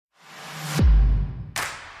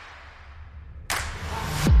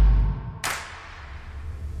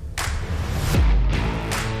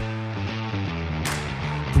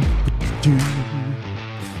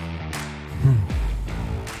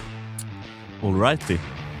Alrighty.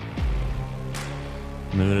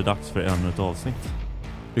 Nu är det dags för ännu ett avsnitt.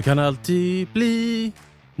 Du kan alltid bli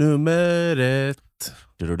nummer 1.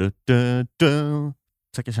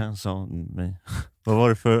 Säkert känns som mig. Vad var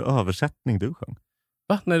det för översättning du sjöng?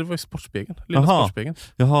 Va? Nej, det var ju Sportspegeln. Lilla Sportspegeln.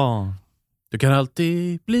 Jaha. Du kan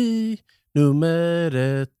alltid bli nummer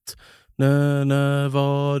 1. Nö,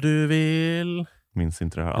 vad du vill. Minns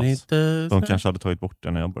inte det här alls. De kanske hade tagit bort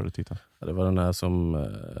det när jag började titta. Ja, det var den där som...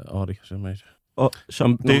 Ja, det kanske är mig.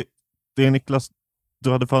 Det är Niklas.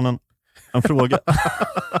 Du hade fan en fråga.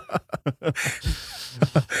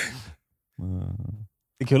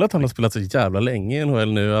 Det är kul att han har spelat så jävla länge i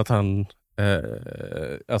NHL nu. Att han...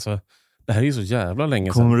 alltså, det här är ju så jävla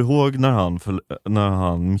länge sedan. Kommer du ihåg när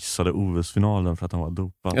han missade OS-finalen för att han var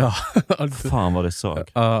dopad? Ja. Fan vad det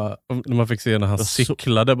sög. När man fick se när han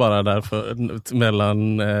cyklade bara där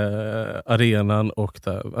mellan arenan och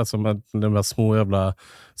där, alltså med de där små jävla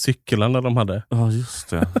cyklarna de hade. Ja, just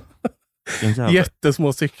det.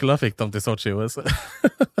 Jättesmå cyklar fick de till Sochi-OS.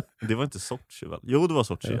 Det var inte Sochi väl? Jo, det var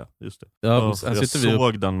Sochi, ja. Just det. Ja, jag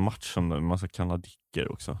såg den matchen med en massa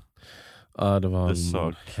kanadiker också. Ja, det var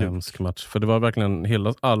en hemsk match. För det var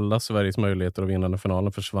verkligen alla Sveriges möjligheter att vinna den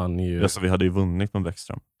finalen försvann ju. Ja, så vi hade ju vunnit med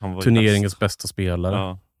Bäckström. Han var turneringens bästa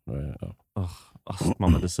spelare. Ja.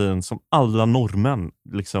 Astmamedicin som alla norrmän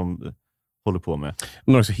liksom håller på med.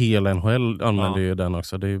 Men också hela NHL använder ju den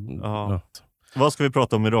också. Det är, Vad ska vi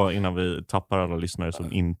prata om idag innan vi tappar alla lyssnare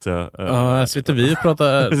som inte här sitter vi och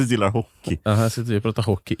pratar gillar hockey. Ja, här sitter vi och pratar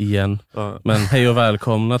hockey igen. Men hej och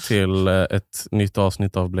välkomna till ett nytt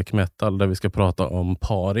avsnitt av Black Metal där vi ska prata om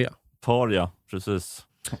Paria. Paria, precis.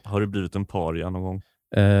 Har du blivit en paria någon gång?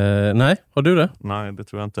 Nej, har du det? Nej, det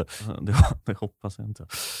tror jag inte. Det hoppas jag inte.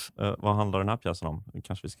 Vad handlar den här pjäsen om?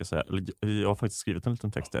 Kanske vi ska säga. Jag har faktiskt skrivit en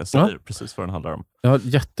liten text där jag säger precis vad den handlar om. Ja,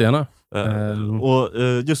 jättegärna. Och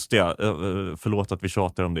just det, förlåt att vi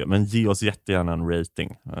tjatar om det, men ge oss jättegärna en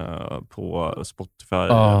rating på Spotify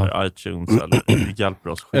eller iTunes eller hjälper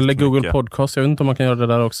oss. Eller Google Podcast, jag vet inte om man kan göra det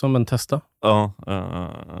där också, men testa. Ja,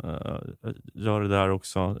 gör det där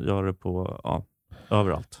också. Gör det på...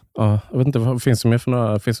 överallt. Ja, jag vet inte, vad finns det mer för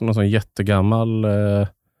några? Finns det någon sån jättegammal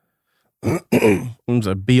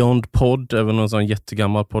Beyond Pod, även någon sån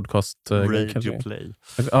jättegammal podcast? Radio Play.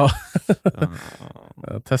 Ja.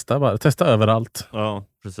 Testa överallt. Ja,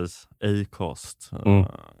 precis. Acast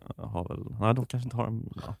har väl... Nej, de kanske inte har en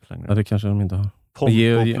app längre. Ja, det kanske de inte har.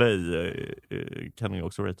 Play kan ni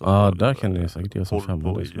också rata. Ja, där kan ni säkert göra som 5.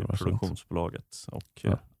 Produktionsbolaget och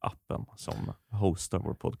appen som hostar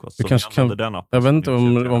vår podcast. Vi kanske kan, jag vet inte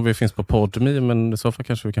om vi finns på Podme, men i så fall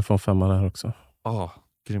kanske vi kan få en 5 där också.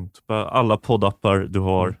 Grymt. Alla poddappar du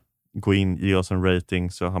har, gå in, ge oss en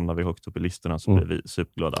rating så hamnar vi högt upp i listorna så blir vi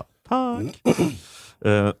superglada. Tack!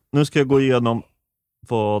 Nu ska jag gå igenom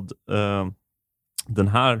vad den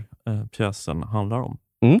här pjäsen handlar om.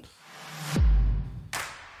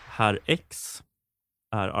 Herr X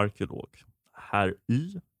är arkeolog. Herr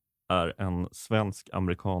Y är en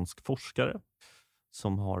svensk-amerikansk forskare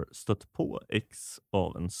som har stött på X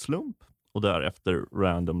av en slump och därefter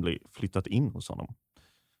randomly flyttat in hos honom.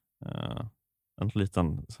 En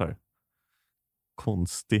liten så här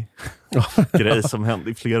konstig grej som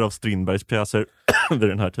hände i flera av Strindbergs pjäser vid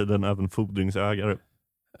den här tiden. Även fordringsägare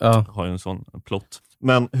har ju en sån plott.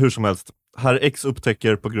 Men hur som helst, Herr X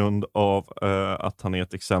upptäcker på grund av att han är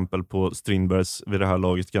ett exempel på Strindbergs vid det här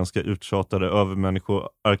laget ganska uttjatade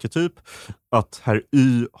övermänniskoarketyp att herr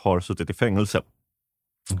Y har suttit i fängelse.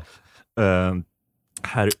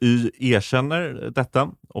 Herr Y erkänner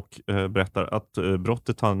detta och berättar att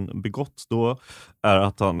brottet han begått då är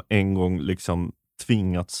att han en gång liksom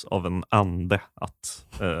tvingats av en ande att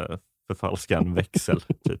förfalska en växel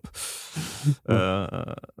typ.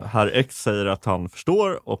 Herr X säger att han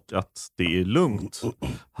förstår och att det är lugnt.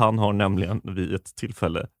 Han har nämligen vid ett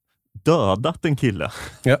tillfälle dödat en kille.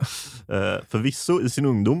 Förvisso i sin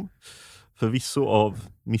ungdom. Förvisso av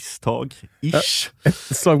misstag. Ett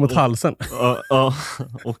slag mot halsen.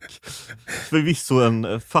 Och förvisso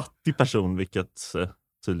en fattig person, vilket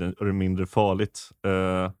tydligen är mindre farligt.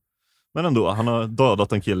 Men ändå, han har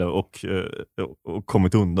dödat en kille och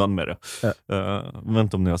kommit undan med det. Jag vet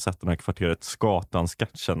inte om ni har sett den här kvarteret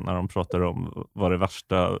Skatan-sketchen när de pratar om vad det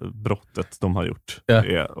värsta brottet de har gjort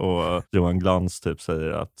är. Och Johan Glans typ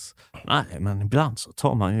säger att nej, men ibland så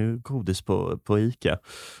tar man ju godis på Ica.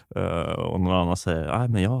 Och någon annan säger, nej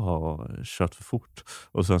men jag har kört för fort.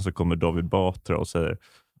 Och sen så kommer David Batra och säger,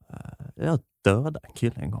 jag dödade en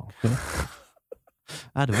kille en gång.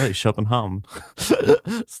 Nej, det var i Köpenhamn.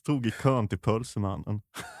 Stod i kön till pölsemannen.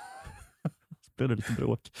 Så blev det lite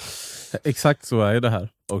bråk. Exakt så är det här.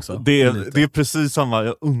 också. Det är precis samma.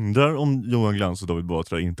 Jag undrar om Johan Glans och David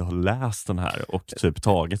Batra inte har läst den här och typ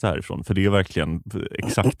tagit det härifrån. För det är verkligen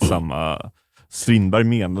exakt samma. Strindberg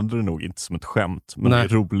menade det nog inte som ett skämt, men det är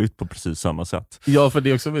roligt på precis samma sätt. Ja, för det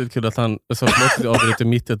är också väldigt kul att han, så förlåt, jag avbryter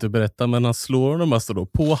mitt i att du berättar, men han slår honom alltså då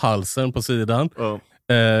på halsen på sidan.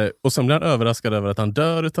 Och sen blir han överraskad över att han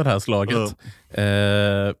dör utav det här slaget.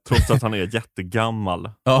 Trots att han är jättegammal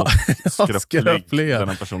och skröplig. Den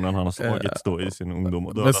här personen han har slagit då i sin ungdom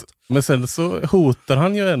och dödat. Men sen så hotar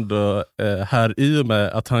han ju ändå här i och med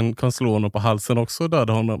att han kan slå honom på halsen också och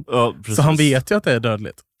döda honom. Så han vet ju att det är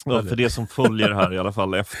dödligt. Ja, för det som följer här i alla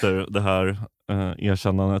fall efter det här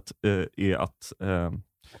erkännandet är att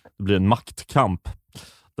det blir en maktkamp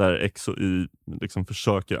där X och Y liksom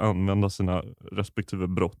försöker använda sina respektive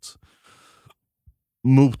brott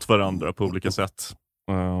mot varandra på olika sätt.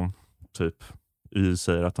 Typ Y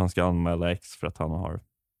säger att han ska anmäla X för att han har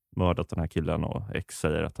mördat den här killen, och X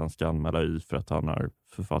säger att han ska anmäla Y för att han har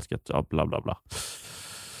förfalskat, bla bla bla.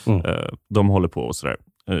 De håller på och sådär,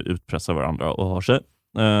 utpressar varandra och har sig.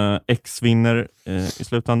 X vinner i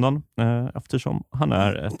slutändan eftersom han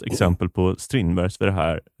är ett exempel på Strindbergs vid det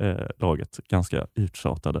här laget ganska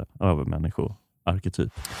uttjatade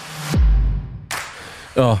övermänniskoarketyp.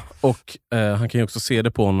 Ja, och han kan ju också se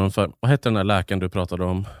det på honom för, vad heter den här läkaren du pratade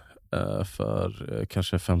om för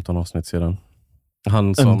kanske 15 avsnitt sedan?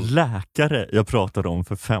 Han som... En läkare jag pratade om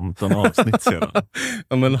för 15 avsnitt sedan.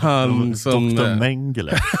 Ja, men han som... Dr.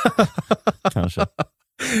 Mengele. Kanske.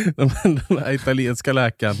 Den här italienska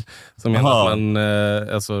läkaren som menar att man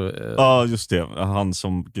ja, just det. Han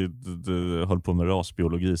som höll på med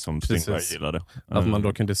rasbiologi som Strindberg gillade. Att man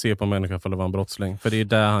då kunde se på människan för att vara en brottsling. För det är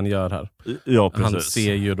det han gör här. Ja, precis. Han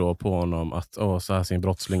ser ju då på honom att så här ser en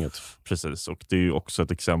brottsling ut. Precis, och det är ju också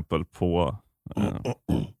ett exempel på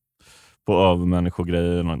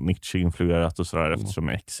övermänniskogrejer, Nietzsche-influerat och sådär, eftersom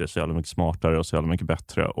X är så jävla mycket smartare och så jävla mycket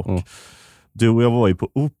bättre. Och du och jag var ju på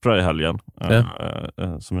opera i helgen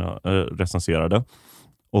som jag recenserade,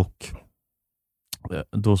 och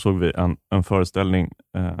då såg vi en föreställning,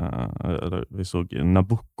 eller vi såg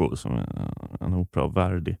Nabucco som är en opera av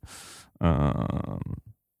Verdi,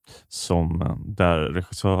 som där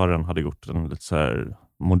regissören hade gjort en lite så här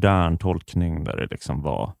modern tolkning där det liksom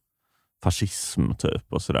var fascism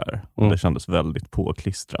typ och sådär. Och det kändes väldigt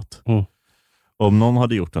påklistrat. Om någon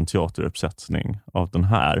hade gjort en teateruppsättning av den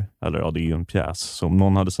här, eller det är ju en pjäs, så om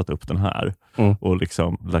någon hade satt upp den här och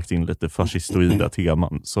liksom lagt in lite fascistoida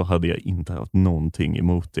teman, så hade jag inte haft någonting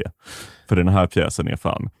emot det. För den här pjäsen är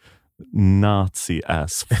fan nazi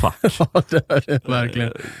as fuck. Ja, det är det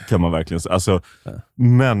verkligen. Kan man verkligen säga. Alltså,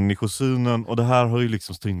 människosynen, och det här har ju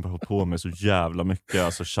liksom Strindberg hållit på med så jävla mycket.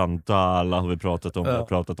 Alltså Chandala har vi pratat om, vi har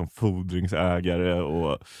pratat om fordringsägare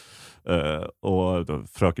och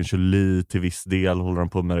Fröken Julie till viss del håller han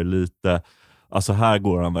på med det lite. Alltså här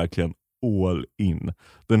går han verkligen all in.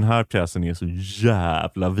 Den här pjäsen är så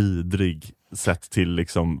jävla vidrig sett till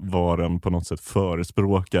liksom vad den på något sätt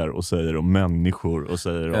förespråkar och säger om människor och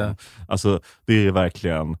säger om, alltså det är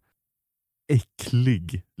verkligen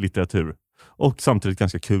äcklig litteratur. Och samtidigt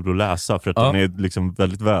ganska kul att läsa för att den är liksom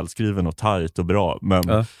väldigt välskriven och tajt och bra. Men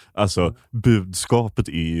alltså budskapet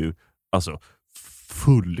är ju alltså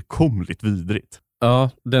fullkomligt vidrigt. Ja,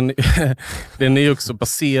 den är ju också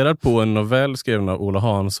baserad på en novell skriven av Ola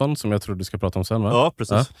Hansson som jag tror du ska prata om sen, va? Ja,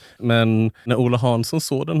 precis. Ja. Men när Ola Hansson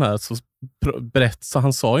såg den här så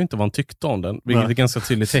han sa ju inte vad han tyckte om den. Vilket är ganska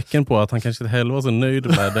tydligt tecken på att han kanske inte heller var så nöjd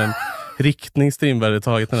med den riktning Strindberg hade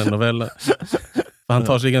tagit den här novellen. Han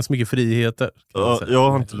tar sig ganska mycket friheter.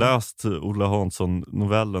 Jag har inte läst Ola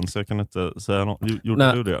Hansson-novellen så jag kan inte säga något.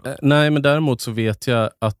 Gjorde du det? Nej, men däremot så vet jag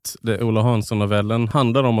att Ola Hansson-novellen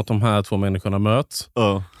handlar om att de här två människorna möts.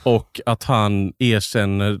 Och att han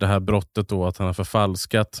erkänner det här brottet då, att han har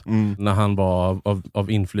förfalskat när han var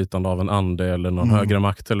av inflytande av en ande eller någon högre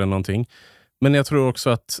makt eller någonting. Men jag tror också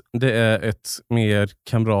att det är ett mer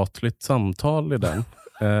kamratligt samtal i den.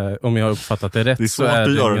 Om jag har uppfattat det rätt. Det är svårt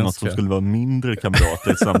att göra något som skulle vara mindre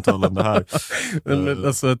kamratligt samtal än det här. Men,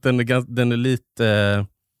 alltså, att den är lite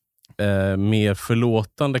mer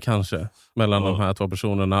förlåtande kanske mellan de här två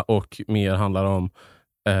personerna, och mer handlar om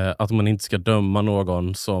att man inte ska döma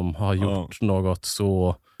någon som har gjort något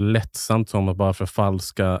så lättsamt som att bara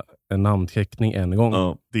förfalska en namnteckning en gång.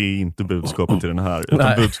 Ja, det är inte budskapet till den här.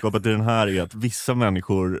 Utan budskapet till den här är att vissa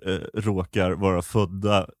människor råkar vara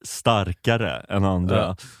födda starkare än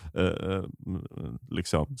andra.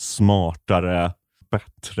 Liksom smartare,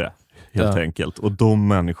 bättre helt enkelt. Och de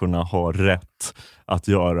människorna har rätt att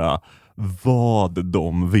göra vad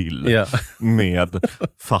de vill med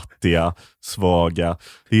fattiga, svaga.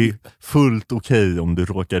 Det är fullt okej om du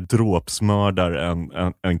råkar dråpsmörda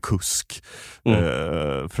en kusk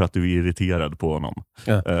för att du är irriterad på honom.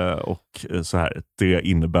 Och så här, det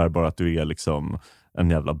innebär bara att du är liksom en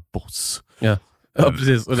jävla boss. Ja,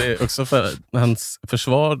 precis. Och det är också för hans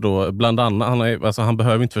försvar då, bland annat, han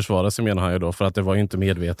behöver inte försvara sig, menar han ju då, för att det var ju inte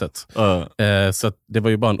medvetet. Så att det var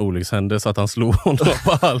ju bara en olyckshändelse att han slog honom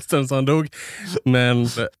på halsen så han dog. Men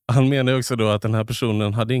han menar ju också då att den här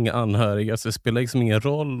personen hade inga anhöriga, så det spelar liksom ingen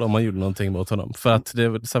roll om man gjorde någonting mot honom. För att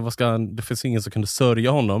det finns ingen som kunde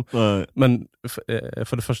sörja honom. Men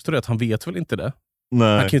för det första tror jag att han vet väl inte det.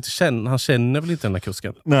 Nej. Han kan ju inte han känner väl inte den här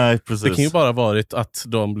kusken. Nej, precis. Det kan ju bara varit att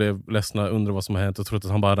de blev ledsna, undrar vad som har hänt och trodde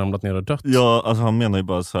att han bara ramlat ner och dött. Ja, alltså han menar ju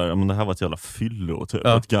bara så här, men det här var ett jävla fyllo, typ.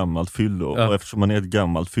 Ett gammalt fyllo. Och eftersom han är ett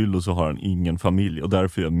gammalt fyllo så har han ingen familj och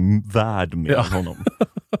därför är jag värd med honom.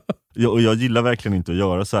 Och jag gillar verkligen inte att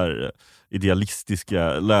göra så här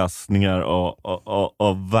idealistiska läsningar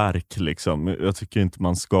av verk liksom. Jag tycker inte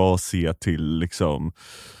man ska se till liksom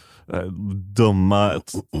döma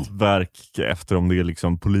ett verk efter om det är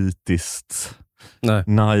liksom politiskt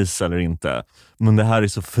nice eller inte. Men det här är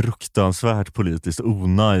så fruktansvärt politiskt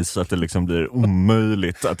onajs att det liksom blir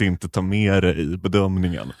omöjligt att inte ta med det i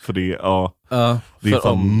bedömningen. För det är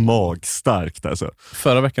fan magstarkt alltså.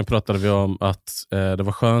 Förra veckan pratade vi om att det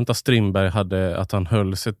var skönt att Strindberg att han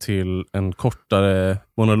höll sig till en kortare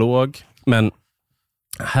monolog. Men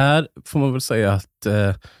här får man väl säga att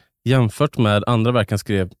jämfört med andra verk han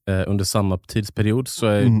skrev under samma tidsperiod så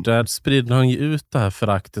där sprider han ju ut det här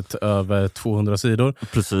föraktet över 200 sidor.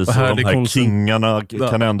 Precis, och de här kingarna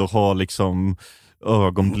kan ändå ha liksom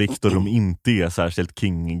ögonblick då de inte är särskilt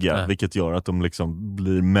kingiga, vilket gör att de liksom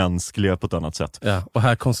blir mänskliga på ett annat sätt. Ja, och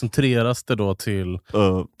här koncentreras det då till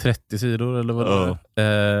 30 sidor eller vad det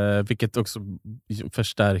är. Vilket också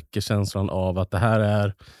förstärker känslan av att det här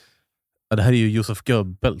är ju Joseph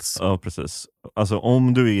Goebbels. Ja, precis. Alltså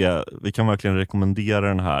vi kan verkligen rekommendera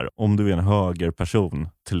den här. Om du är en högerperson,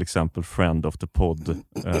 till exempel friend of the pod,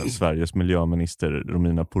 Sveriges miljöminister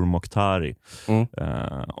Romina Pourmokhtari,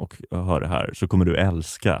 och hör det här, så kommer du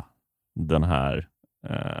älska den här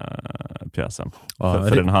pjäsen.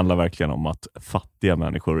 För den handlar verkligen om att fattiga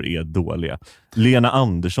människor är dåliga. Lena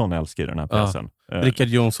Andersson älskar den här pjäsen. Richard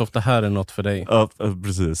Jomshof, det här är något för dig. Ja,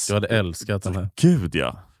 precis. Jag hade älskat den här. Gud,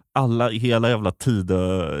 ja. Hela jävla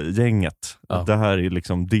Tidö-gänget. Det här är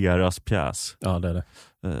liksom deras pjäs. Ja, det är det.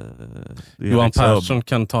 Johan Persson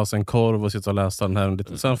kan ta sig en korv och sitta och läsa den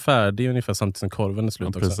här. Sen färdig ungefär samtidigt som korven är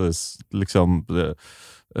slut också. Precis. Liksom,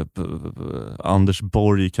 Anders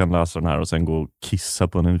Borg kan läsa den här och sen gå och kissa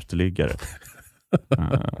på en uteliggare.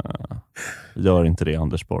 Gör inte det,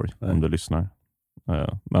 Anders Borg, om du lyssnar.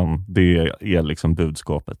 Men det är liksom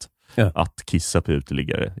budskapet. Att kissa på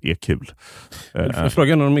uteliggare är kul.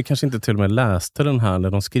 Frågan är om de kanske inte till och med läste den här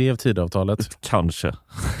när de skrev tidavtalet. Kanske.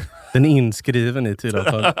 Den är inskriven i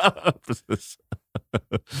tidavtalet. Precis.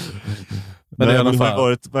 Men det har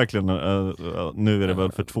varit verkligen, nu är det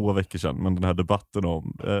väl för 2 veckor sedan, men den här debatten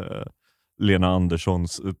om Lena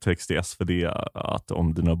Anderssons text i SvD att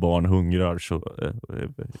om dina barn hungrar så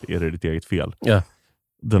är det ditt eget fel.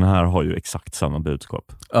 Den här har ju exakt samma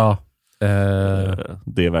budskap. Ja.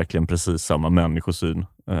 Det är verkligen precis samma människosyn.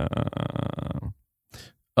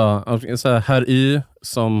 Så här, herr Y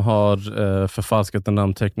som har förfalskat en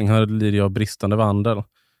namnteckning, här lider av bristande vandel.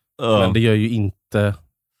 Men det gör ju inte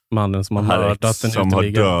mannen som har mördat en som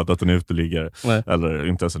uteliggare. Har dödat en uteliggare. Nej. Eller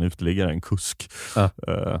inte ens en uteliggare, en kusk.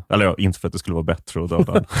 Eller inte för att det skulle vara bättre att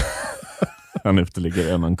döda en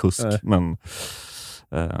uteliggare än en kusk. Nej. Men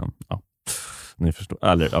ni förstår.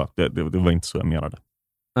 Eller det var inte så jag menade.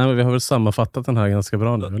 Nej, men vi har väl sammanfattat den här ganska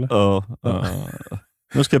bra nu, eller?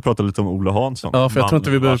 Nu ska jag prata lite om Ola Hansson. Ja, för jag tror inte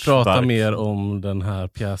vi behöver prata mer om den här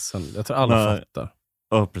pjäsen. Jag tror alla fattar.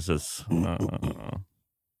 Ja, precis.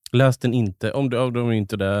 Läs den inte, om de är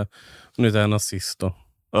inte där. Om du inte är nazist då.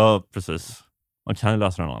 Ja, precis. Man kan ju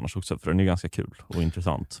läsa den annars också, för den är ganska kul och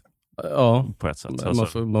intressant. Ja, på ett sätt. Man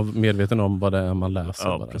får vara medveten om vad det är man läser.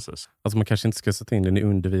 Ja, precis. Alltså man kanske inte ska sätta in den i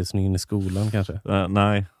undervisningen i skolan kanske.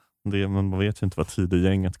 Nej. Men man vet ju inte vad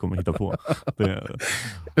Tidö-gänget kommer hitta på.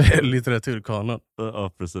 Litteraturkanon.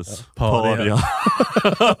 Ja, precis. Paria.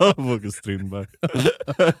 Våge Strindberg.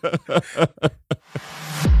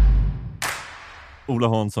 Ola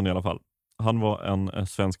Hansson i alla fall. Han var en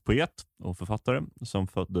svensk poet och författare som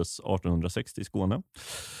föddes 1860 i Skåne.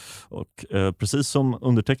 Och precis som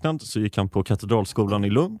undertecknad så gick han på Katedralskolan i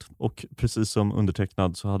Lund, och precis som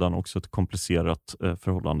undertecknad så hade han också ett komplicerat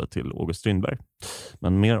förhållande till August Strindberg.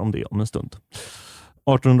 Men mer om det om en stund.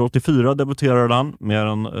 1884 debuterade han med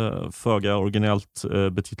den föga originellt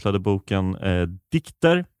betitlade boken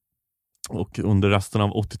Dikter. Och under resten av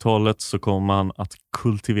 80-talet så kom han att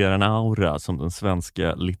kultivera en aura som den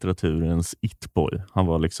svenska litteraturens it-boy. Han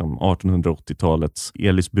var liksom 1880-talets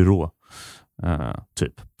Elis Byrå.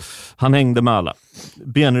 Typ. Han hängde med alla.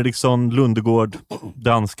 Benediktsson, Lundegård,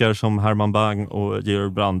 danskar som Herman Bang och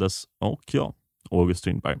Georg Brandes och August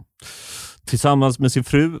Strindberg. Tillsammans med sin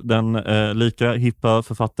fru, den lika hippa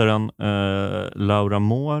författaren Laura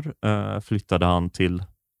Moore, flyttade han till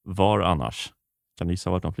var annars? Kan ni gissa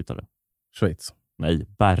vart de flyttade? Schweiz. Nej,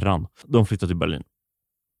 Berran. De flyttade till Berlin.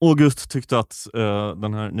 August tyckte att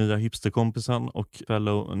den här nya hipsterkompisen och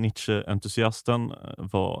fellow Nietzsche-entusiasten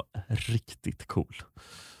var riktigt cool.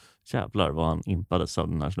 Jävlar vad han impades av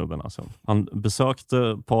den här snubben. Alltså. Han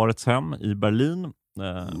besökte parets hem i Berlin,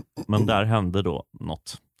 men där hände då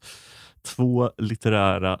något. 2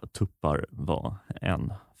 litterära tuppar var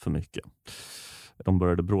en för mycket. De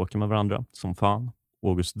började bråka med varandra som fan.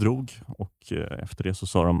 August drog och efter det så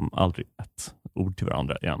sa de aldrig ett ord till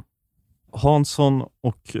varandra igen. Hansson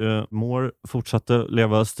och Moore fortsatte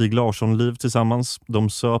leva Stig Larsson-liv tillsammans. De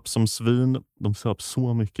söp som svin. De söp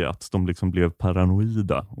så mycket att de liksom blev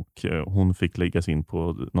paranoida och hon fick läggas in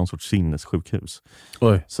på någon sorts sinnessjukhus.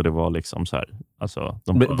 Oj. Så det var liksom så här. Alltså,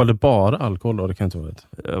 var det bara alkohol då? Det kan inte vara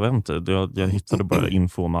det. Jag vet inte. Jag hittade bara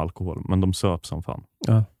info om alkohol. Men de söp som fan.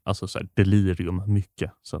 Ja. Alltså så här, delirium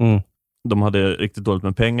mycket. Så de hade riktigt dåligt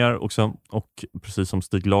med pengar också, och precis som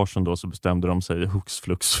Stig Larsson då så bestämde de sig hux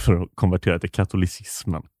flux för att konvertera till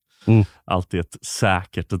katolicismen. Alltid ett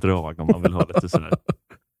säkert drag om man vill ha lite sådär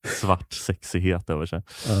svart sexighet över sig.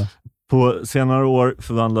 På senare år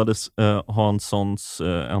förvandlades Hanssons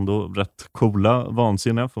ändå rätt coola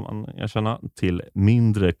vansinne, får man erkänna, till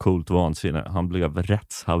mindre coolt vansinne. Han blev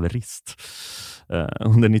rättshaverist.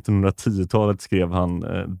 Under 1910-talet skrev han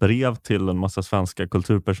brev till en massa svenska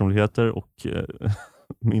kulturpersonligheter och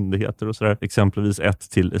myndigheter och sådär. Exempelvis ett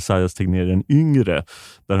till Esaias Tegnér den yngre,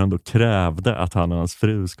 där han då krävde att han och hans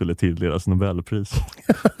fru skulle tilldelas Nobelpris.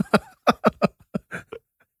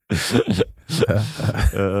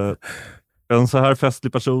 En så här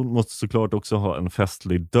festlig person måste såklart också ha en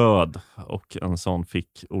festlig död, och en sån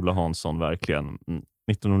fick Ola Hansson verkligen.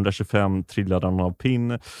 1925 trillade han av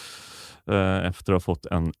pinn efter att ha fått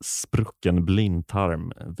en sprucken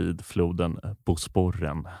blindtarm vid floden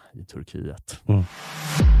Bosporen i Turkiet. Det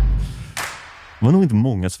var nog inte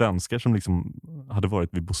många svenskar som liksom hade varit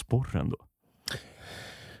vid Bosporen då.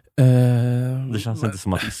 Det känns inte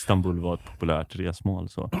som att Istanbul var ett populärt resmål.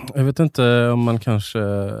 Så. Jag vet inte om man kanske...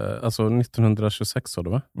 Alltså 1926 så det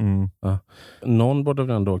va? Ja. Någon borde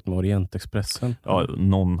väl ändå åkt med Orientexpressen. Ja,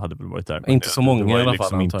 någon hade väl varit där. Inte så många i alla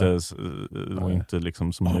fall. Det var inte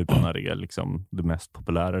liksom som nu när det är liksom det mest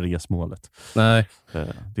populära resmålet. Nej.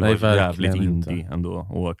 Det var jävligt indie ändå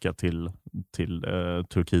att åka till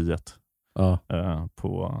Turkiet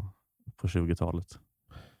på 20-talet.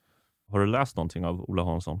 Har du läst någonting av Ola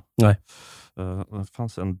Hansson? Nej. Det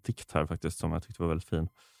fanns en dikt här faktiskt som jag tyckte var väldigt fin.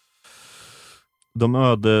 De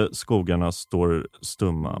öde skogarna står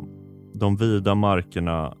stumma. De vida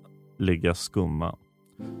markerna ligga skumma.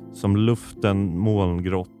 Som luften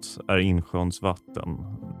molngrått är insjöns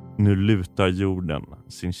vatten. Nu lutar jorden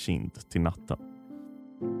sin kind till natten.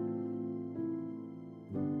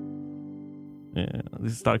 Det är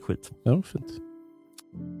stark skit. Ja, fint.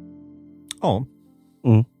 Ja.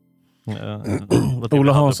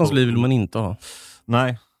 Ola Hanssons liv vill man inte ha.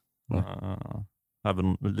 Nej.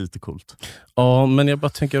 Även lite coolt. Ja, men jag bara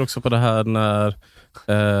tänker också på det här när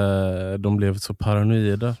de blev så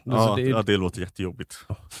paranoida. Ja, det låter jättejobbigt.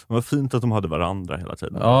 Det var fint att de hade varandra hela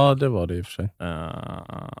tiden. Ja, det var det i och för sig.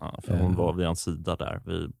 För hon var vid hans sida där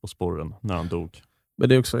på spåren när han dog. Men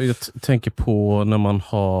det är också, jag tänker på när man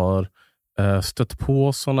har stött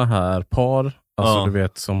på såna här par, alltså du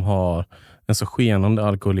vet, som har en så skenande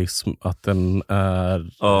alkoholism att den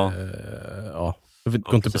är jag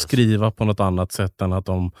går inte beskriva på något annat sätt än att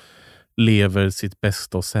de lever sitt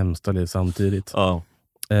bästa och sämsta liv samtidigt.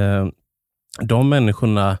 De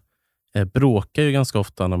människorna bråkar ju ganska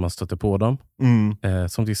ofta när man stöter på dem.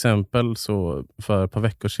 Som till exempel så för ett par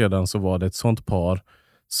veckor sedan så var det ett sånt par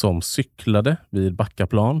som cyklade vid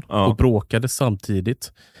Backaplan och bråkade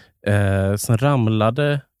samtidigt. Sen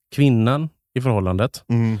ramlade kvinnan i förhållandet.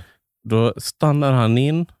 Då stannar han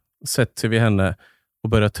in, sätter sig vid henne och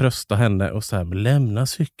börjar trösta henne och så här, lämna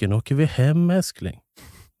cykeln, åker vi hem älskling.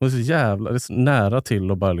 Och så jävla, det är så nära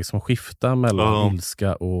till att bara liksom skifta mellan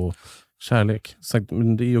ilska och kärlek. Så,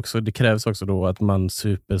 men det är också, det krävs också då att man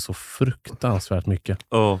super så fruktansvärt mycket.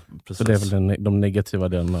 Precis. Så det är väl de negativa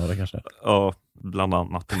delarna av det kanske. Ja, bland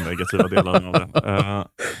annat de negativa delarna av det.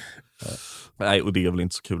 Nej, och det är väl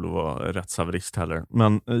inte så kul att vara rättshaverist heller.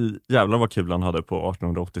 Men jävlar vad kul han hade på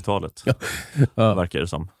 1880-talet. Verkar det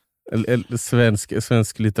som.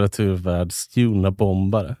 Svensk litteraturvärld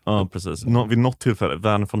stjuna-bombare. Ja, precis. Vid något tillfälle,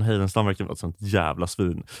 Verner von Heidenstam verkar vara ett sånt jävla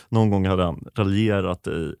svin. Någon gång hade han raljerat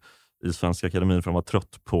i Svenska Akademin för han var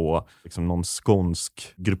trött på liksom, någon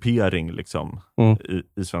skånsk gruppering liksom,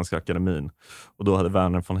 i Svenska Akademin. Och då hade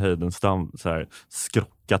Verner von Heidenstam så här,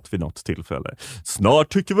 skrockat vid något tillfälle. Snart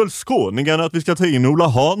tycker väl skåningarna att vi ska ta in Ola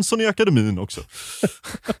Hansson i akademin också.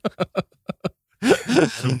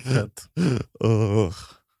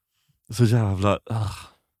 Så jävla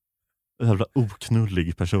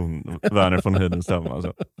oknullig person, Verner von Heidenstam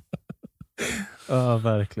alltså. Ja,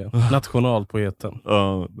 verkligen. Nationalpoeten.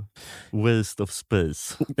 Waste of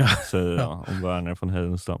space, säger jag om Verner von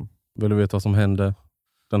Heidenstam. Vill du veta vad som hände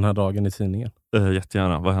den här dagen i tidningen?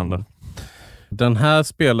 Jättegärna, vad hände? Den här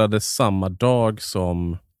spelades samma dag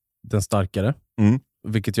som Den starkare.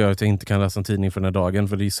 Vilket gör att jag inte kan läsa en tidning för den här dagen,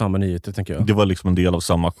 för det är samma nyheter, tänker jag. Det var liksom en del av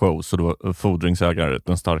samma show, så det var fordringsägare,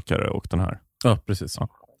 Den starkare och den här. Ja, precis. Ja.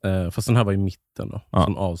 Fast den här var i mitten då,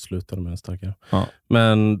 som avslutade med Den starkare. Ja.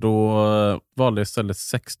 Men då valde jag istället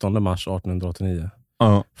 16 mars 1889.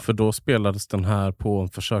 För då spelades den här på en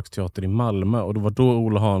försöksteater i Malmö, och det var då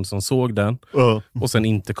Ola Hansson såg den och sen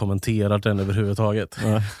inte kommenterade den överhuvudtaget.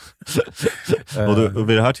 Och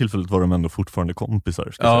vid det här tillfället var de ändå fortfarande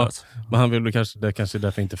kompisar. Men han ville kanske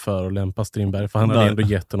därför inte förolämpa Strindberg, för han hade ändå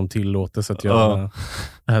gett honom tillåtelse att göra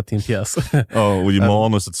det här till en pjäs. Och i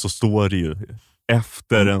manuset så står det ju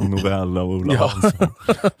efter en novell av Ola Hansson.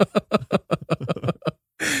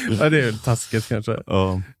 Ja, det är taskigt kanske.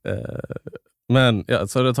 Men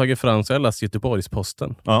så har jag tagit fram, så jag läst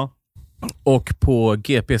Göteborgs-Posten. Och på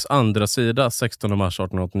GPs andra sida 16 mars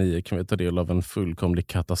 1889 kan vi ta del av en fullkomlig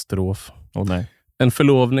katastrof. Nej. En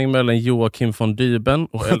förlovning mellan Joakim von Dyben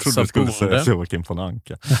och Elsa Bonde. Jag trodde du skulle säga Joakim von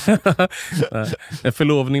Anka. En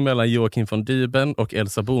förlovning mellan Joakim von Dyben och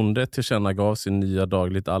Elsa Bonde tillkännagav sin nya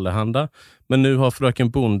dagligt allehanda. Men nu har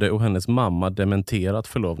fröken Bonde och hennes mamma dementerat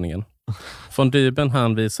förlovningen. Von Dyben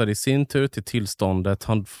hänvisar i sin tur till tillståndet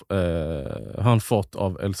han fått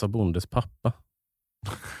av Elsa Bondes pappa.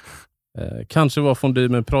 Kanske var von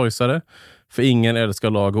Dyben preussare, för ingen älskar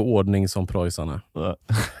lag och ordning som preussarna.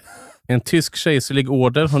 En tysk kejserlig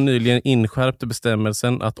order har nyligen inskärpt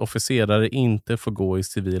bestämmelsen att officerare inte får gå i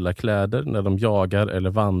civila kläder när de jagar eller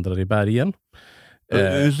vandrar i bergen.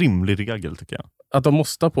 En rimlig regel, tycker jag. Att de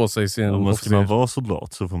måste ha på sig sin... Om man ska vara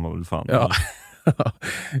soldat så får man väl fan... Ja.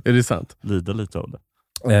 Är det sant? Lida lite av det.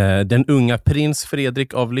 Den unga prins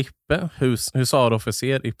Fredrik av Lippe,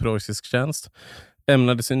 husarofficer i preussisk tjänst,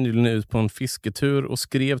 ämnade sig nyligen ut på en fisketur och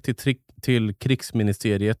skrev till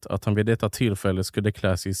krigsministeriet att han vid detta tillfälle skulle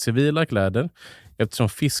klä sig i civila kläder, eftersom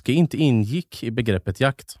fiske inte ingick i begreppet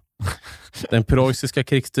jakt. Den preussiska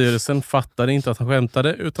krigsstyrelsen fattade inte att han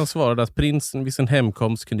skämtade, utan svarade att prinsen vid sin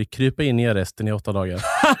hemkomst kunde krypa in i arresten i 8 dagar.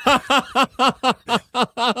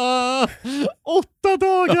 8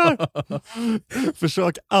 dagar!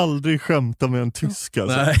 Försök aldrig skämta med en tysk,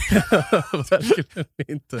 alltså. Nej, verkligen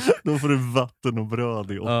inte. Då får du vatten och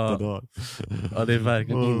bröd i 8 dagar. Ja, det är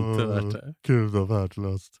verkligen inte värt det. Gud, vad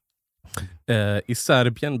värdelöst. I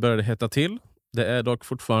Serbien började det hetta till. Det är dock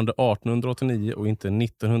fortfarande 1889 och inte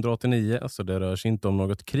 1989, så det rör sig inte om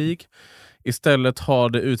något krig. Istället har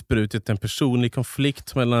det utbrutit en personlig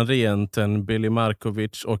konflikt mellan regenten Beli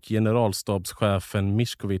Markovic och generalstabschefen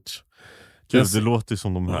Miskovic. Gud, det låter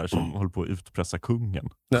som de här som håller på att utpressa kungen.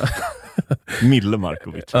 Mille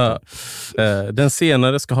Markovic. Den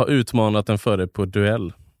senare ska ha utmanat den förre på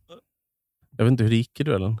duell. Jag vet inte hur det gick i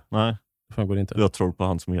duellen. Nej. Går inte. Jag tror på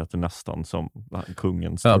han som heter nästan som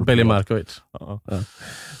kungen. Beli Markovic.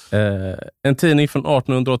 En tidning från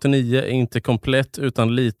 1889 är inte komplett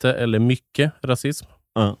utan lite eller mycket rasism.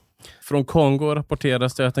 Från Kongo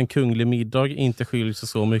rapporteras det att en kunglig middag inte skiljer sig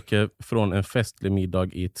så mycket från en festlig middag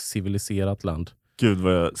i ett civiliserat land. Gud,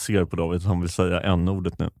 vad jag ser på David, han vill säga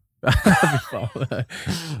n-ordet nu.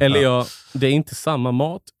 Eller det är inte samma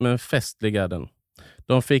mat, men festlig är den.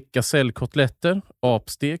 De fick gasellkotletter,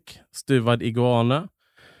 apstek, stuvad iguana,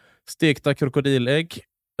 stekta krokodilägg,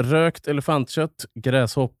 rökt elefantkött,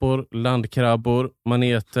 gräshoppor, landkrabbor,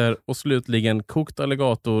 maneter och slutligen kokt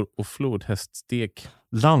alligator och flodhäststek.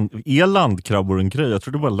 Är landkrabbor en grej? Jag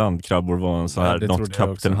trodde bara landkrabbor var en så här något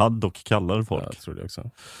Kapten Haddock kallade folk. Jag tror det också.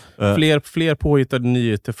 Fler påhittade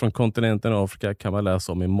nyheter från kontinenten Afrika kan man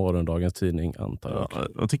läsa om i morgondagens tidning, antar jag.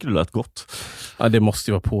 Jag tycker det lät gott. Ja, det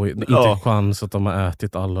måste ju vara inte en chans att de har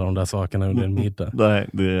ätit alla de där sakerna under en middag. Nej,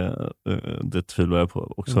 det tvivlar jag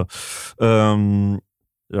på också.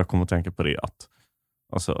 jag kommer att tänka på det att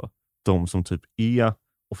alltså, de som typ är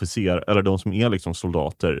officer eller de som är liksom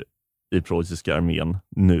soldater i preussiska armén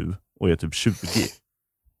nu och är typ 20,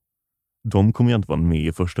 de kommer ju inte vara med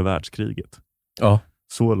i första världskriget. Ja.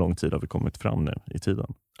 Så lång tid har vi kommit fram nu i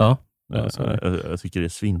tiden. Ja. Jag tycker det är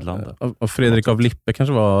svindlande. Och Fredrik av Lippe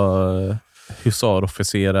kanske var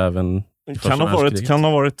husarofficer även i första världskriget. Kan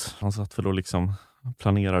ha varit. Han satt väl och liksom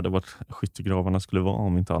planerade vart skyttegravarna skulle vara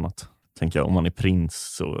om inte annat. Tänker jag, om man är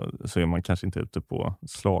prins så är man kanske inte ute på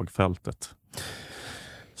slagfältet.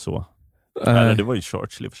 Så. Eller det var ju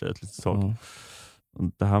Churchill i och för sig ett litet tag.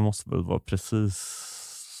 Det här måste väl vara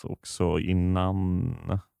precis också innan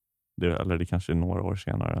eller det kanske är några år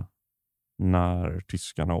senare när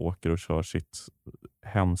tyskarna åker och kör sitt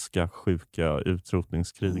hemska, sjuka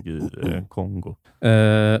utrotningskrig i Kongo.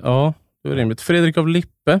 Ja, det är rimligt. Fredrik av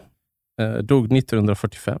Lippe dog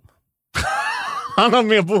 1945. Han har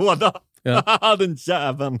med båda. Ja. Den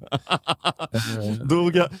jäveln.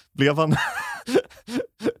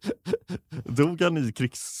 Dog han i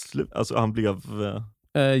krigsslut? Alltså han blev...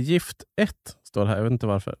 Gift 1 står det här, jag vet inte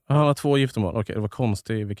varför. Han har 2 giftermål. Okej, det var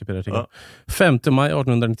konstigt i Wikipedia. Ja. 5 maj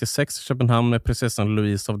 1896 Köpenhamn med prinsessan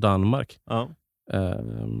Louise av Danmark. Ja.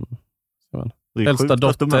 Äldsta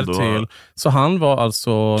dotter till... Så han var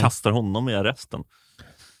alltså... Kastar honom i arresten.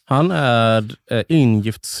 Han är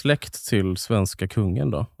ingift släkt till svenska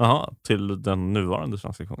kungen då. Jaha, till den nuvarande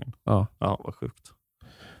svenska kungen. Ja. Ja, vad sjukt.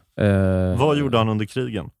 Vad gjorde han under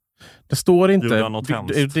krigen? Det står inte. Gjorde han något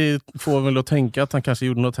hemskt? Det får väl att tänka att han kanske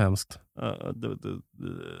gjorde något hemskt.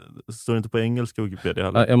 Det står inte på engelska Wikipedia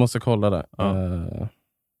heller. Jag måste kolla det. Ja.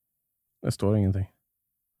 Det står ingenting.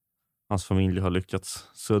 Hans familj har lyckats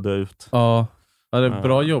sudda ut. Ja, det är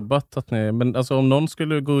bra jobbat att ni... Men alltså, om någon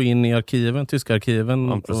skulle gå in i arkiven, tyska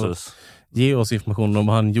arkiven och ge oss information om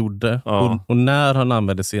vad han gjorde och när han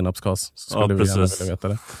använde senapsgas, så skulle vi gärna vilja veta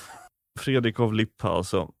det. Fredrik av Lippe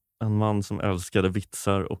alltså. En man som älskade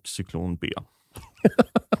vitsar och cyklon B.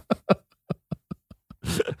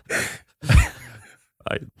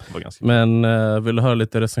 Nej, det var ganska... Men vill du höra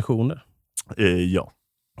lite recensioner? Ja.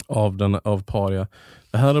 Av Paria.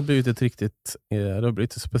 Det här har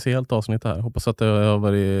blivit ett speciellt avsnitt här. Hoppas att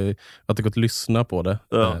det gått att lyssna på det.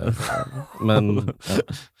 Ja. Men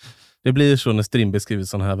det blir så när Strindberg skriver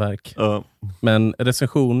sådana här verk. Ja. Men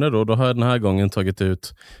recensioner då har jag den här gången tagit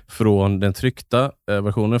ut från den tryckta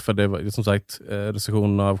versionen, för det var som sagt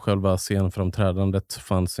recensionen av själva scenframträdandet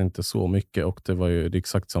fanns inte så mycket, och det var ju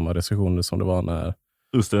exakt samma recensioner som det var när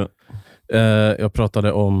just det. Jag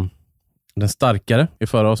pratade om den starkare i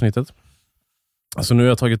förra avsnittet. Alltså nu har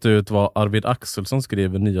jag tagit ut vad Arvid Axelsson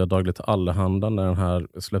skrev i Nya Dagligt Allehanda när den här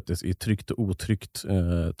släpptes i tryckt och otryckt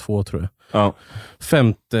 2 tror jag. Ja.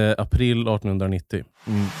 5 april 1890.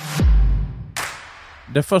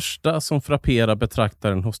 Det första som frapperar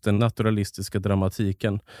betraktaren hos den naturalistiska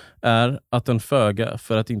dramatiken är att den föga,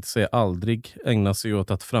 för att inte säga aldrig, ägnar sig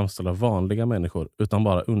åt att framställa vanliga människor utan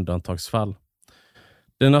bara undantagsfall.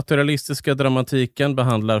 Den naturalistiska dramatiken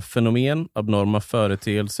behandlar fenomen, abnorma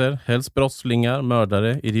företeelser, helst brottslingar,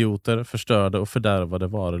 mördare, idioter, förstörda och fördärvade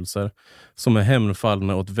varelser som är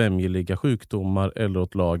hemfallna åt vämjeliga sjukdomar eller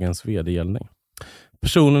åt lagens vedergällning.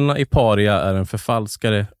 Personerna i Paria är en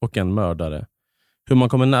förfalskare och en mördare. Hur man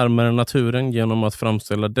kommer närmare naturen genom att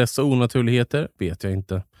framställa dessa onaturligheter vet jag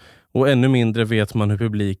inte. Och ännu mindre vet man hur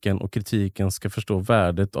publiken och kritiken ska förstå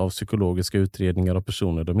värdet av psykologiska utredningar av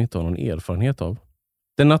personer de inte har någon erfarenhet av.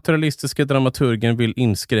 Den naturalistiska dramaturgen vill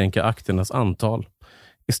inskränka akternas antal.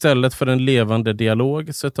 Istället för en levande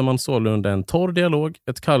dialog sätter man sålunda en torr dialog,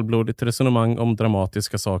 ett kallblodigt resonemang om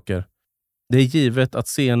dramatiska saker. Det är givet att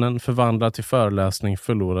scenen förvandlad till föreläsning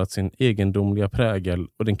förlorat sin egendomliga prägel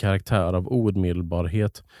och den karaktär av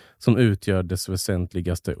omedelbarhet som utgör dess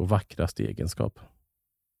väsentligaste och vackraste egenskap.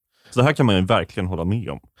 Så det här kan man ju verkligen hålla med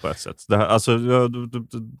om på ett sätt. Det här, alltså,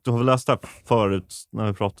 du har väl läst det här förut när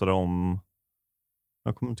vi pratade om...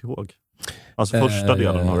 Jag kommer inte ihåg. Alltså första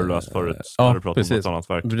delen har du läst förut när du pratade om ett annat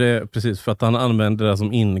verk. Precis, för att han använder det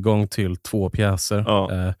som ingång till 2 pjäser.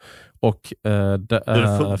 Ja. Är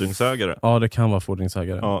det fordringsägare? Ja, det kan vara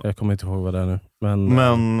fordringsägare. Ja. Jag kommer inte ihåg vad det är nu.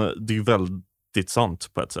 Men det är ju väldigt sant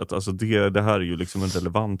på ett sätt. Alltså det här är ju liksom en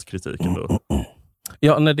relevant kritik ändå.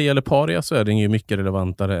 Ja, när det gäller Paria så är den ju mycket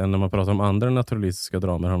relevantare än när man pratar om andra naturalistiska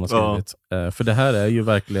dramer han har skrivit. För det här är ju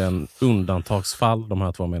verkligen undantagsfall, de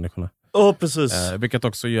här 2 människorna. Ja, precis. Vilket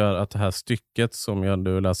också gör att det här stycket som jag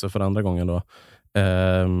nu läser för andra gången då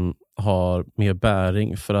har mer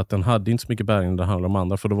bäring, för att den hade inte så mycket bäring när det handlar om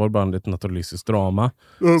andra, för då var det bara ett naturalistiskt drama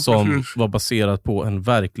som var baserat på en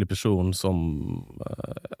verklig person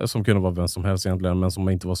som kunde vara vem som helst egentligen, men som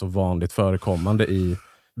inte var så vanligt förekommande i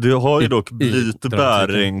Det har ju dock lite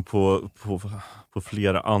bäring på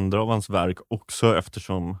flera andra av hans verk också,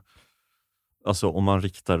 eftersom alltså om man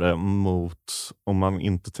riktar det mot, om man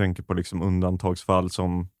inte tänker på liksom undantagsfall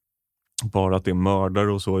som bara att det är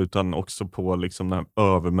mördare och så, utan också på liksom den här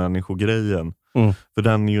övermänniskogrejen. För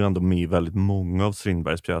den är ju ändå med i väldigt många av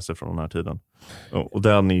Strindbergs pjäser från den här tiden. Och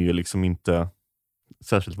den är ju liksom inte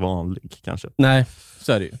särskilt vanlig kanske. Nej,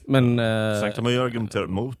 så är det ju. Men, sen kan man ju argumentera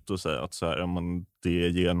emot och säga att så här, man, det är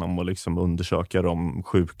genom att liksom undersöka de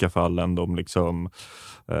sjuka fallen, de liksom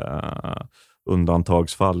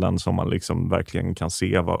undantagsfallen som man liksom verkligen kan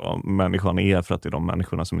se vad människan är, för att det är de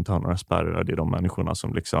människorna som inte har några spärrar, det är de människorna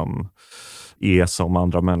som liksom är som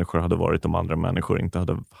andra människor hade varit om andra människor inte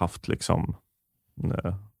hade haft liksom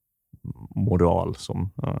moral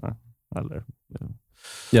som eller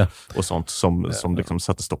och sånt som liksom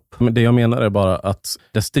satte stopp. Men det jag menar är bara att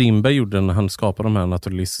det Strindberg gjorde när han skapade de här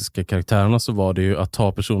naturalistiska karaktärerna, så var det ju att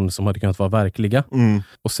ta personer som hade kunnat vara verkliga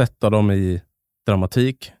och sätta dem i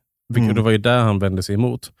dramatik. Vilket det var ju där han vände sig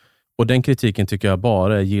emot. Och den kritiken tycker jag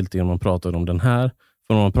bara är giltig om man pratar om den här.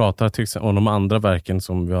 För om man pratar till exempel om de andra verken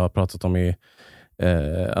som vi har pratat om i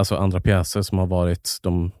alltså andra pjäser som har varit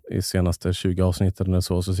de i senaste 20 avsnitten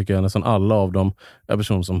eller så tycker jag nästan alla av dem är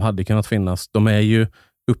personer som hade kunnat finnas. De är ju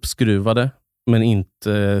uppskruvade, men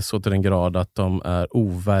inte så till den grad att de är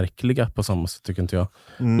overkliga på samma sätt, tycker inte jag.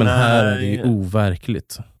 Men här är det ju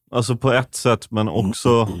overkligt. Alltså på ett sätt, men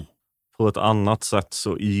också på ett annat sätt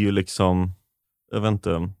så är ju liksom, jag vet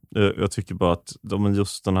inte, jag tycker bara att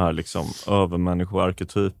just den här liksom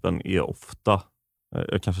övermänniskoarketypen är ofta,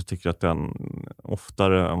 jag kanske tycker att den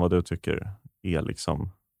oftare än vad du tycker är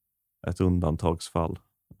liksom ett undantagsfall.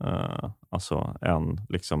 Alltså en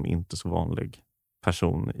liksom inte så vanlig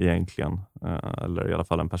person egentligen. Eller i alla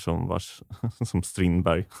fall en person vars som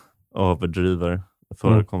Strindberg överdriver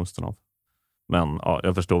förekomsten av. Men ja,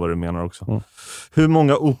 jag förstår vad du menar också. Hur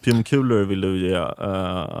många opiumkulor vill du ge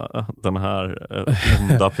den här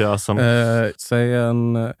onda pjäsen? Säg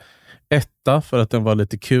en 1 för att den var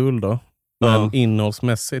lite kul då. Men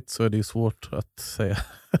innehållsmässigt så är det ju svårt att säga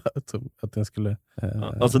att den skulle...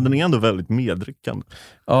 Alltså den är ändå väldigt medryckande.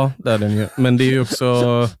 Ja, det är den ju. Men det är ju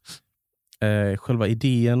också själva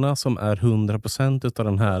idéerna som är 100% utav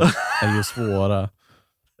den här är ju svåra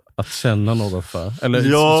att känna något för.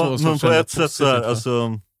 Eller ja, men på ett sätt så här,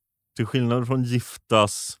 alltså, till skillnad från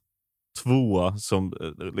Giftas 2 som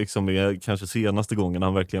liksom är kanske senaste gången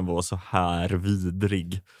han verkligen var så här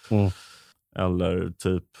vidrig. Eller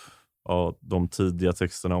typ de tidiga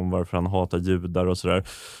texterna om varför han hatar judar och sådär.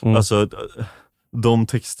 Alltså de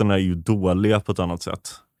texterna är ju dåliga på ett annat sätt.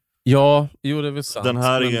 Ja, jo, det är väl sant. Den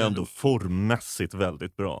här är ändå formmässigt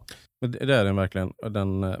väldigt bra. Det är den verkligen.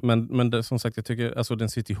 Men det, som sagt, jag tycker alltså, den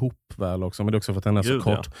sitter ihop väl också. Men det är också för att den är så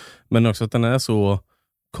kort. Ja. Men också att den är så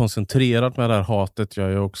koncentrerad med det här hatet gör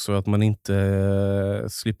ju också att man inte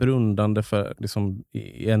slipper undan det för, liksom,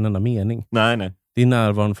 i en enda mening. Nej. Det är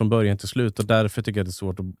närvaron från början till slut. Och därför tycker jag det är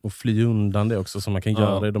svårt att fly undan det också. Som man kan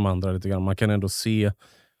göra i de andra lite grann. Man kan ändå se...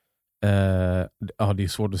 det är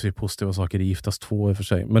svårt att se positiva saker i Giftas 2 i och för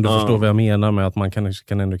sig. Men du förstår vad jag menar med att man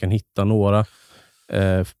ändå kan hitta några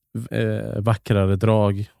vackrare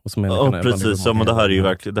drag. Och som precis. Men det här är ju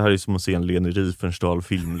verkligen, det här är som att se en Leni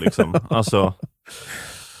Riefenstahl-film liksom. Alltså...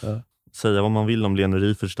 säga vad man vill om Leni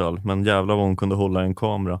Riefenstahl, men jävlar vad hon kunde hålla en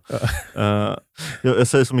kamera. Jag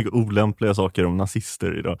säger så mycket olämpliga saker om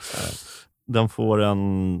nazister idag. Den får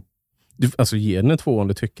en... Alltså ge den en 2 om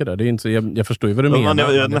du tycker det. Det är inte så, jag förstår ju vad du menar.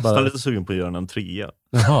 Jag är nästan bara... lite sugen på att göra en 3.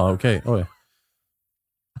 Jaha, okej. Oj.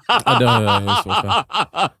 Ja, det har jag svårt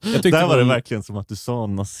för. Där var det verkligen som att du sa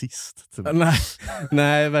nazist. Typ.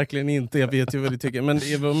 Nej, verkligen inte. Jag vet ju vad du tycker. Men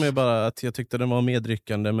det var med bara att jag tyckte den var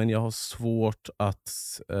medryckande, men jag har svårt att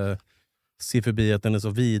se förbi att den är så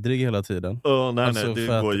vidrig hela tiden. Nej,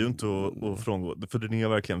 det går ju inte att frångå. För den är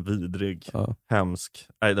verkligen vidrig. Hemsk.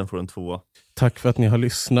 Nej, den får en 2. Tack för att ni har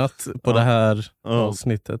lyssnat på det här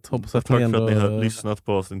avsnittet. Hoppas att Tack ni ändå... för att ni har lyssnat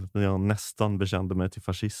på avsnittet. Jag nästan bekände mig till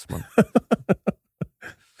fascismen.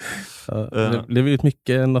 Det blev väldigt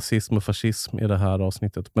mycket nazism och fascism i det här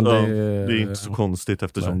avsnittet. Men det är inte så konstigt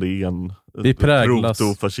eftersom det är en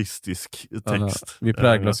protofascistisk text. Vi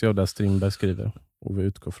präglas ju av det Strindberg skriver. Och vi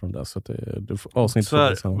utgår från det. Så att det avsnitt så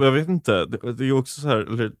här, jag vet inte. Det är också så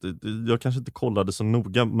här, jag kanske inte kollade så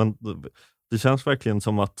noga, men det känns verkligen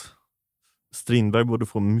som att Strindberg borde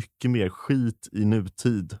få mycket mer skit i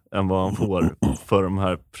nutid än vad han får för de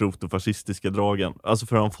här protofascistiska dragen. Alltså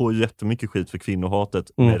för han får jättemycket skit för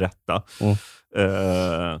kvinnohatet med rätta.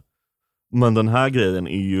 Men den här grejen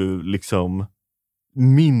är ju liksom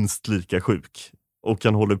minst lika sjuk och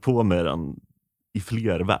kan hålla på med den i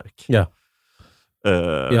fler verk. Ja.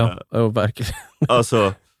 Ja, verkligen.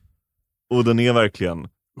 Alltså, och den är verkligen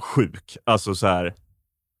sjuk. Alltså så här.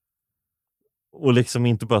 Och liksom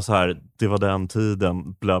inte bara så här, det var den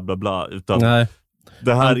tiden, bla bla bla. Utan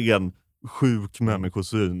det här är en sjuk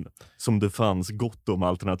människosyn som det fanns gott om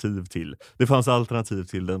alternativ till. Det fanns alternativ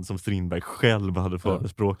till den som Strindberg själv hade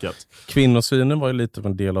förespråkat. Kvinnosynen var ju lite av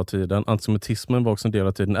en del av tiden. Antisemitismen var också en del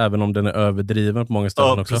av tiden, även om den är överdriven på många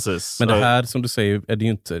ställen också. Precis. Men det här, som du säger, är det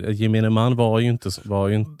ju inte, gemene man var ju inte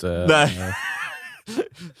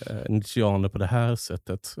Nietzscheaner på det här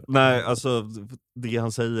sättet. Nej, alltså det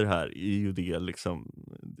han säger här är ju det liksom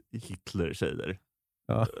Hitler säger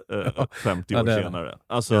 50 år senare.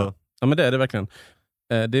 Alltså... Ja, men det är det verkligen.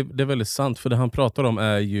 Det är väldigt sant, för det han pratar om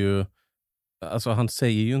är ju, alltså han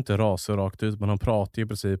säger ju inte raser rakt ut, men han pratar ju i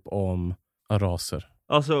princip om raser.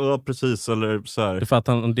 Alltså, precis, eller så här. Det är för att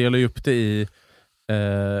han delar ju upp det i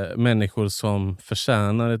människor som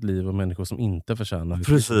förtjänar ett liv och människor som inte förtjänar ett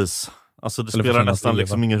liv. Precis. Alltså det spelar nästan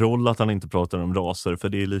liksom ingen roll att han inte pratar om raser, för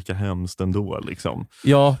det är lika hemskt ändå liksom.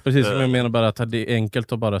 Ja, precis. Jag menar bara att det är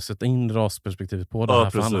enkelt att bara sätta in rasperspektivet på det här.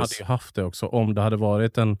 För precis. han hade ju haft det också. Om det hade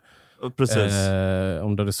varit om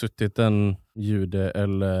det hade suttit en jude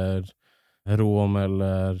eller rom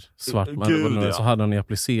eller svart man, så hade han ju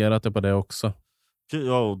applicerat det på det också.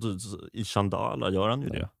 Ja, och i Chandala gör han ju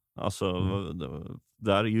det. Alltså,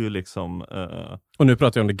 där är ju liksom... Och nu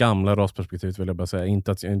pratar jag om det gamla rasperspektivet, vill jag bara säga.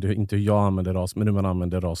 Inte hur jag använder ras, men hur man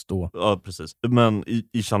använder ras då. Ja, precis. Men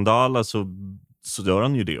i Chandala så gör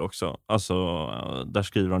han ju det också. Alltså, där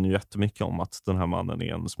skriver han ju jättemycket om att den här mannen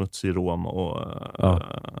är en smutsig rom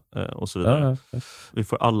och så vidare. Ja. Vi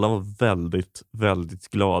får alla vara väldigt, väldigt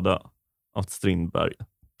glada att Strindberg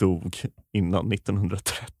dog innan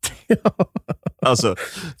 1930. Alltså,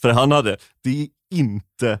 för han hade... Det är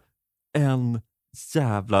inte en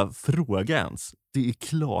jävla fråga ens. Det är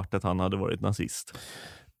klart att han hade varit nazist.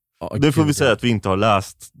 Det får vi säga att vi inte har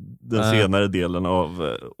läst den senare delen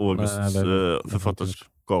av Augusts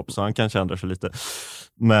författarskap, så han kanske ändrar sig lite.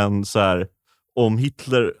 Men så här, om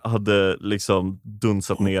Hitler hade liksom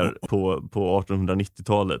dunsat ner på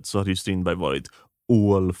 1890-talet så hade ju Strindberg varit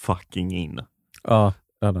all fucking in. Ja,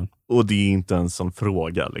 och det är inte ens en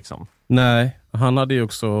fråga liksom. Nej, han hade ju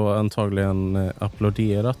också antagligen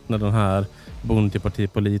applåderat när den här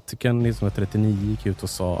bondepartipolitiken 1939 gick ut och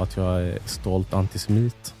sa att jag är stolt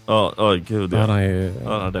antisemit. Ja, gud. Han har ju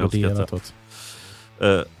applåderat åt.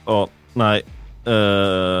 Nej.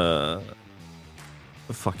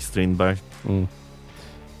 Fuck Strindberg.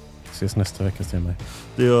 Ses nästa vecka, Strindberg.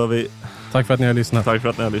 Det gör vi. Tack för att ni har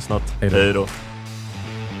lyssnat. Hej då.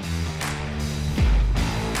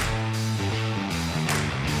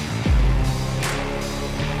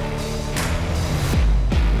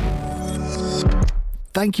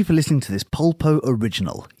 Thank you for listening to this Polpo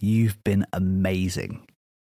original. You've been amazing.